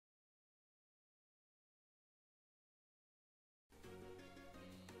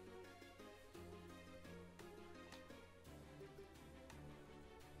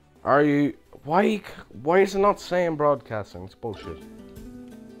Are you... Why is it not saying broadcasting? It's bullshit.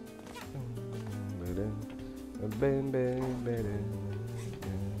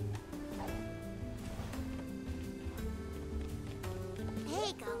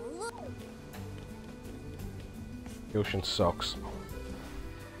 Take a look. The ocean sucks.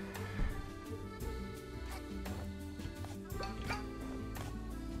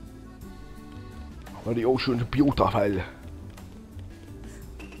 Oh, the ocean's beautiful.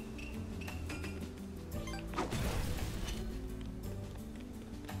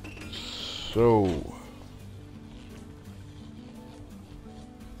 So...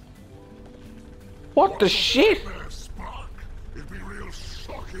 What the shit? Spark. It'd be real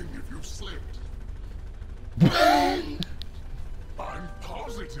shocking if you slipped. I'm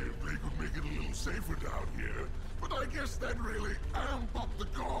positive they could make it a little safer down here, but I guess that really amp up the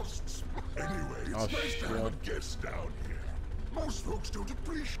costs. Anyway, it's nice to have a guest down here. Most folks don't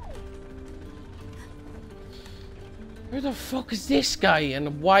appreciate. Where the fuck is this guy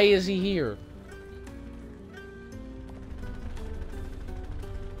and why is he here?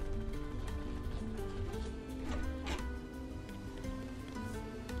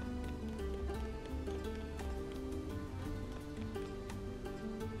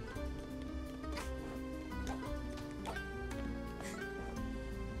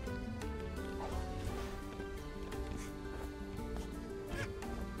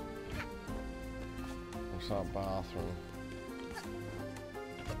 What's that bathroom?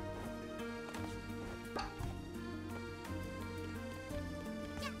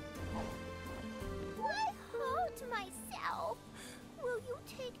 I hurt myself. Will you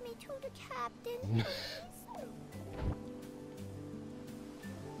take me to the captain, please?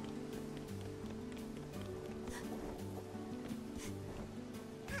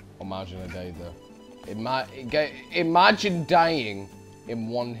 Imagine I died there. Imagine dying in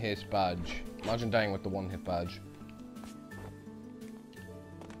one hit badge. Imagine dying with the one hit badge.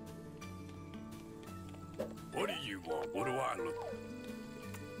 What do you want? What do I look?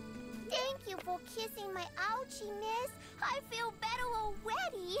 Thank you for kissing my ouchie, miss. I feel better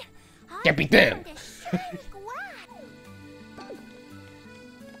already. Captain! I'm shiny glad.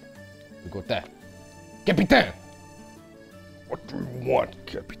 We got that. Captain! What do you want,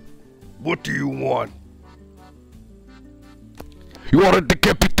 Captain? What do you want? You are the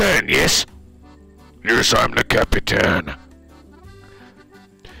Captain, yes? Yes, I'm the Captain.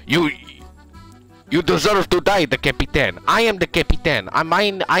 You deserve to die, the Captain. I am the Captain.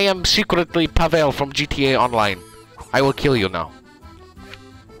 I am secretly Pavel from GTA Online. I will kill you now.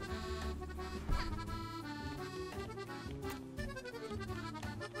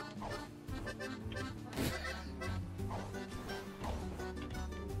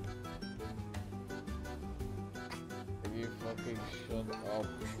 Can you fucking shut up,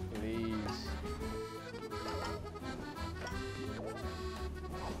 please?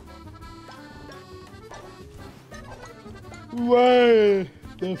 What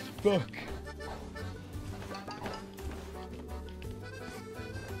the fuck?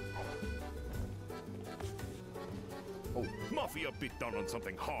 Oh, Mafia bit down on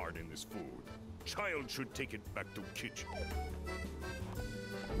something hard in this food. Child should take it back to kitchen.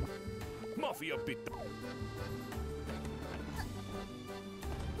 Mafia bit down.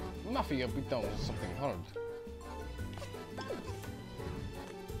 Mafia beat down something hard.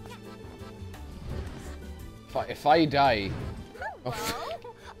 If I die... Hello.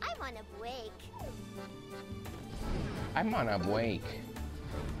 I'm on a break. I'm on a break.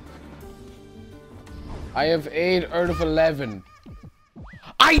 I have 8 out of 11.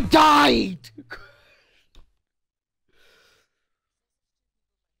 I died!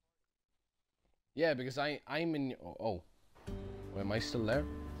 Yeah, because I'm in... Oh. Wait, am I still there?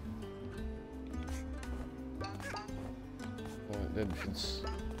 It's...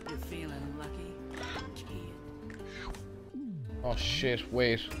 You're feeling lucky, kid. Oh shit,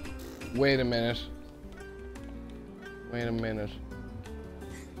 wait. Wait a minute. Wait a minute.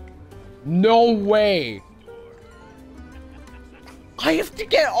 No way! I have to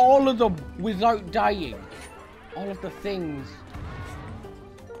get all of them without dying. All of the things.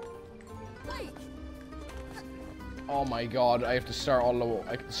 Oh my god, I have to start all over.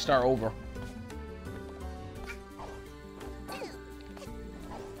 I have to start over.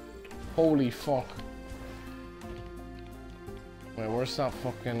 Holy fuck. Wait, where's that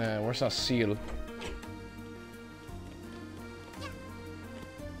fucking, where's that seal?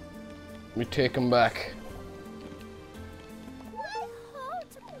 Let me take him back.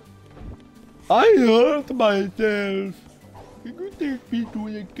 I hurt myself. Can you take me to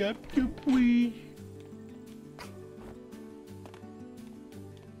the captain, please?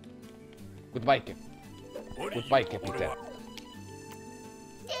 Goodbye, Kip. Goodbye, Captain.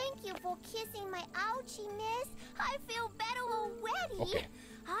 Thank you for kissing my ouchie, miss. I feel better already. Okay.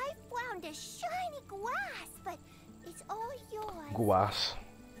 I found a shiny glass, but it's all yours. Grass.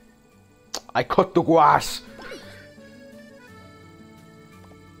 I cut the grass.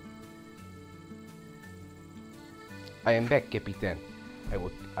 I am back, Captain.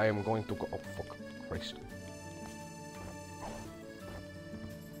 I am going to go. Oh, fuck. Christ.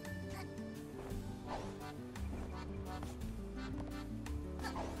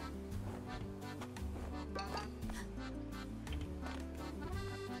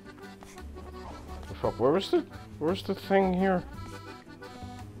 The fuck? Where's the thing here?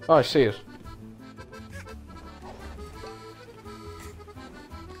 Oh, I see it.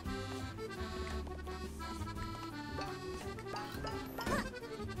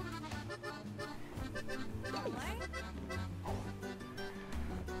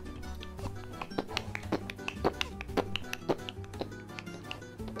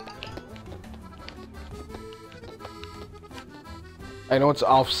 I know it's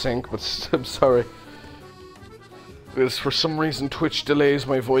off sync, but I'm sorry. Because for some reason Twitch delays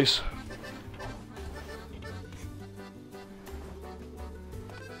my voice.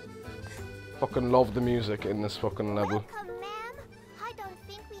 Fucking love the music in this fucking level. Welcome, ma'am. I don't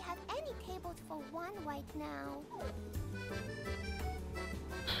think we have any tables for one right now.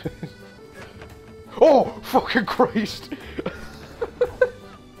 Oh, fucking Christ!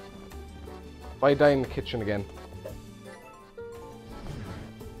 If I die in the kitchen again.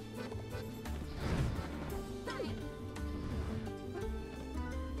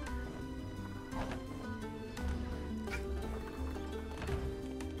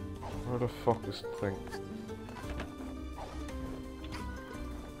 Where the fuck is the thing?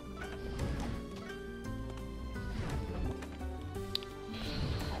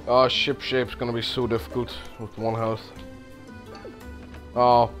 Oh, ship shape's gonna be so difficult with one health.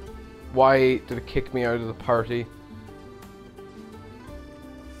 Oh, why did it kick me out of the party?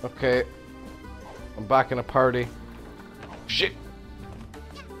 Okay, I'm back in a party. Shit!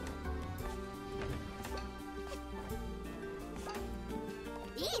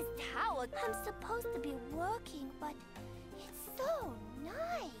 These towels. I'm supposed to be working, but it's so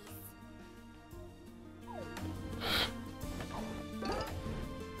nice.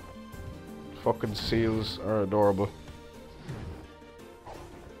 Fucking seals are adorable.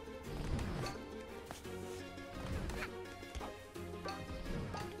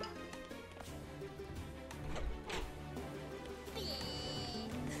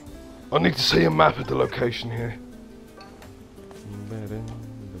 I need to see a map of the location here.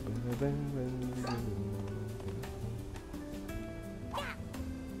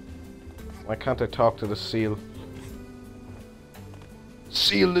 Why can't I talk to the seal?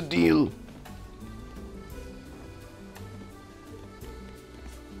 Seal the deal!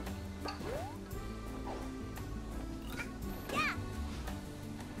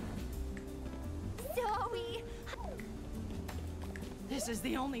 Sorry. This is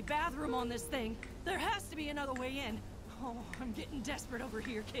the only bathroom on this thing. There has to be another way in. Oh, I'm getting desperate over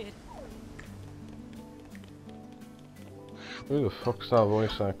here, kid. Who the fuck's that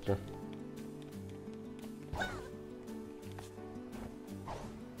voice actor?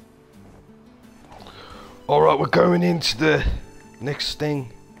 Alright, we're going into the next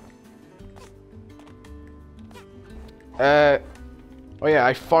thing. Oh yeah,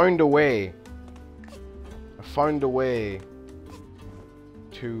 I found a way.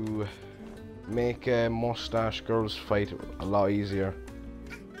 To make mustache girls fight a lot easier.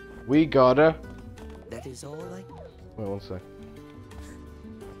 We gotta... That is all I... Wait one sec.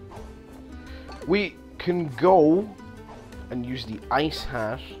 We can go and use the ice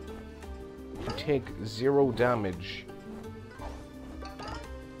hat to take 0 damage.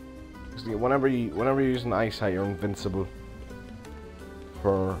 Whenever you use an ice hat, you're invincible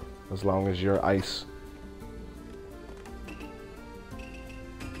for as long as you're ice.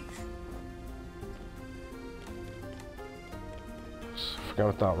 Forget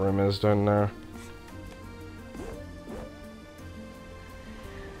what that room is down there.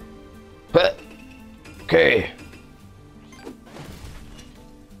 Okay.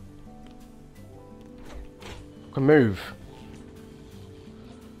 Can move.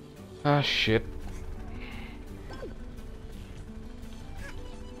 Ah shit.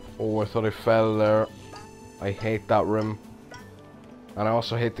 Oh, I thought I fell there. I hate that room. And I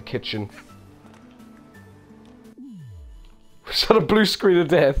also hate the kitchen. Is that a blue screen of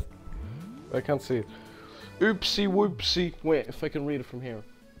death? I can't see it. Oopsie whoopsie. Wait, if I can read it from here.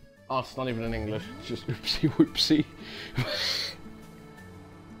 Oh, it's not even in English. It's just oopsie whoopsie.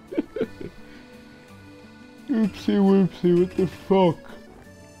 Oopsie whoopsie, what the fuck?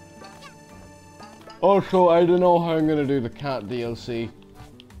 Also, I don't know how I'm gonna do the cat DLC.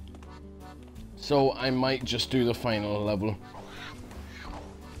 So I might just do the final level.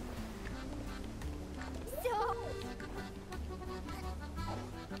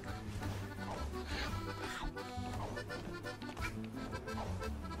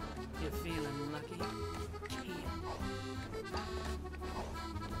 You feeling lucky?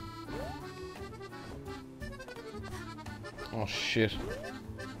 Oh shit.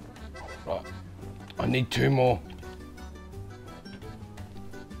 Right. I need 2 more.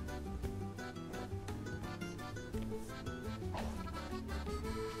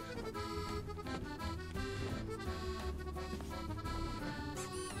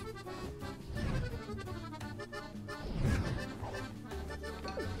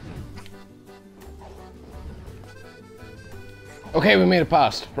 Okay, we made it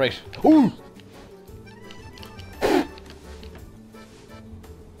past. Right. Ooh!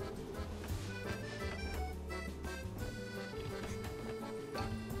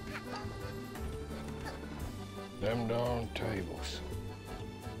 Them darn tables.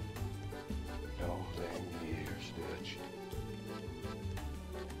 All them years, Dutch.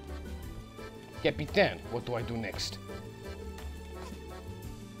 Captain, what do I do next?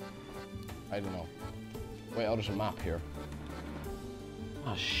 I don't know. Wait, oh, there's a map here.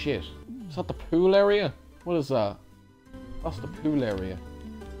 Ah, shit. Is that the pool area? What is that? That's the pool area.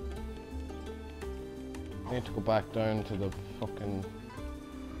 I need to go back down to the fucking...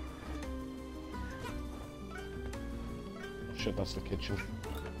 Oh shit, that's the kitchen.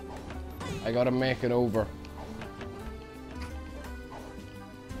 I gotta make it over.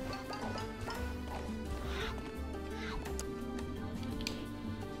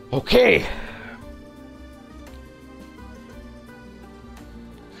 Okay!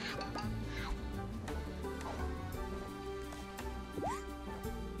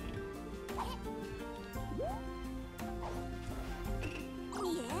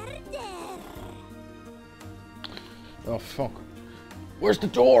 Oh fuck. Where's the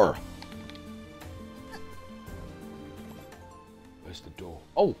door? Where's the door?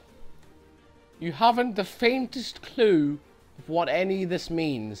 Oh! You haven't the faintest clue of what any of this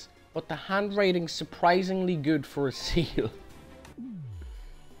means, but the handwriting's surprisingly good for a seal.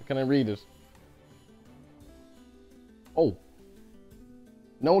 Can I read it? Oh.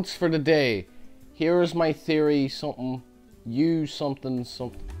 Notes for the day. Here is my theory, something. You something,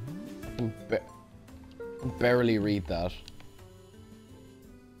 something. I can barely read that.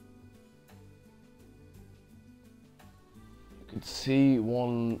 You could see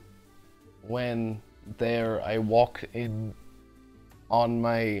one when there I walked in on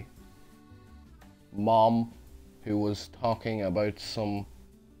my mom who was talking about some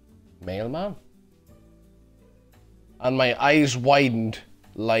mailman. And my eyes widened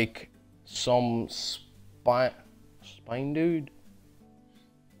like some spine dude.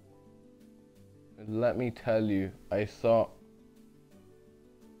 Let me tell you, I thought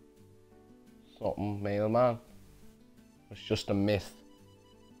something mailman was just a myth.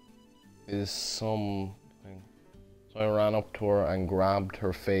 Is something. So I ran up to her and grabbed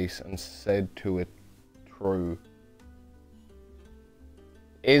her face and said to it, true.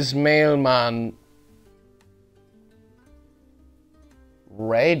 Is mailman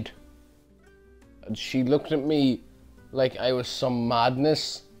red? And she looked at me like I was some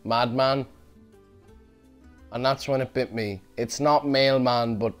madman. And that's when it bit me. It's not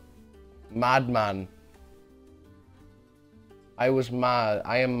mailman, but madman. I was mad.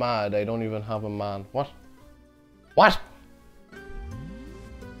 I am mad. I don't even have a man. What? What?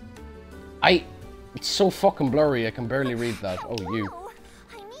 It's so fucking blurry. I can barely read that. Oh, you.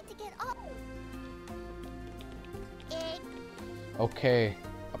 I need to get up. Okay.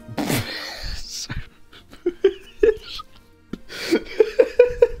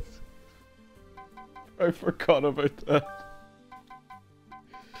 I forgot about that.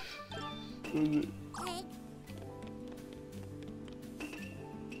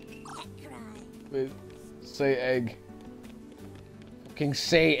 Wait, say egg. Fucking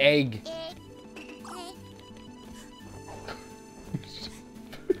say egg.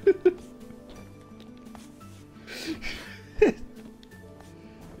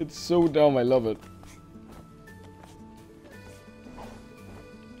 It's so dumb, I love it.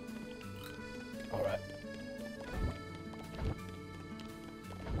 Alright.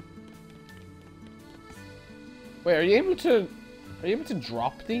 Wait, are you able to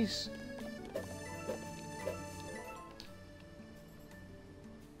drop these?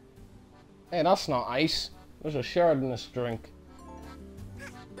 Hey, that's not ice. There's a shard in this drink.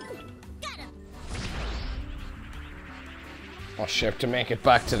 Oh shit, to make it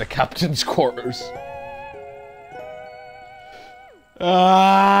back to the captain's quarters.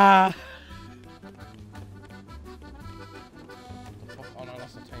 Ah! Oh no,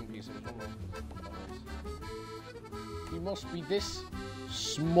 that's a timepiece. You must be this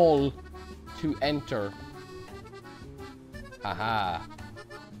small to enter. Haha.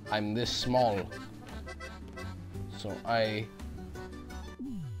 I'm this small. So I...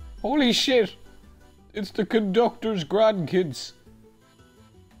 Holy shit! It's the conductor's grandkids.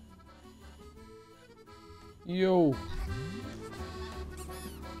 Yo.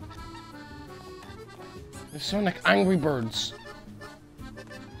 They sound like Angry Birds.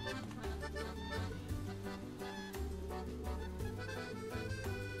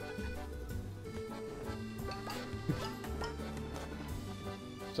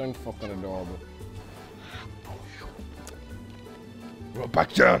 Sound fucking adorable. Roll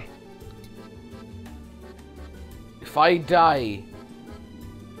back down. If I die,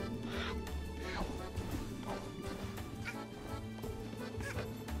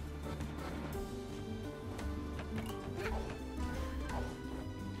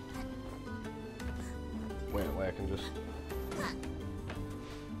 wait, I can just.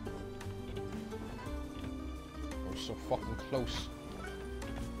 I'm so fucking close.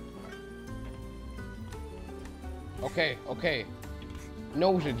 Okay, okay.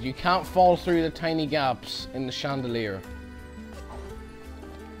 Noted, you can't fall through the tiny gaps in the chandelier.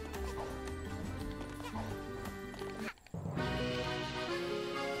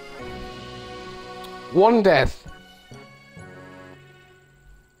 One death.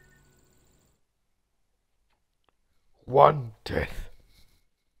 One death.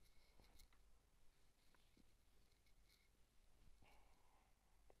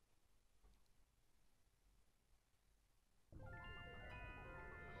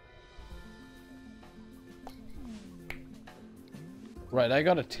 Right, I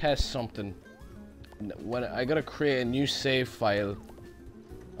gotta test something. When I gotta create a new save file.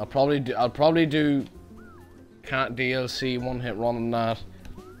 I'll probably do Cat DLC one hit run on that.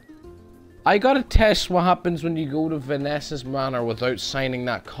 I gotta test what happens when you go to Vanessa's manor without signing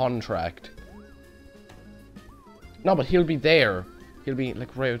that contract. No, but he'll be there. He'll be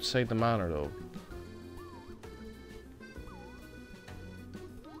like right outside the manor though.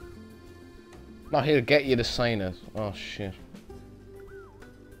 No, he'll get you to sign it. Oh shit.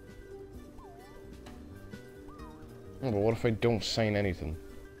 Oh, but what if I don't sign anything?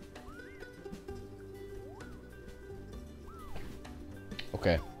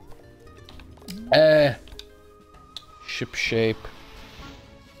 Okay. Ship shape.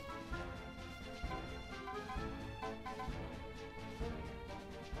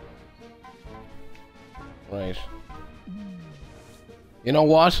 Right. You know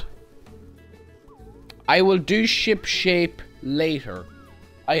what? I will do ship shape later.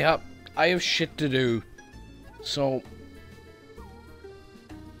 I have shit to do. So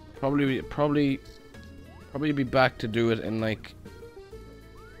probably be back to do it in like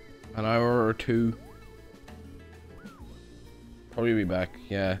an hour or two. Probably be back,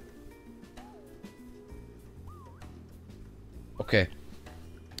 yeah. Okay.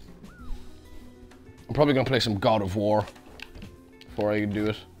 I'm probably gonna play some God of War before I can do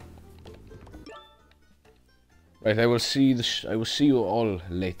it. Right, I will see you all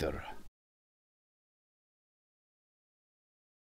later.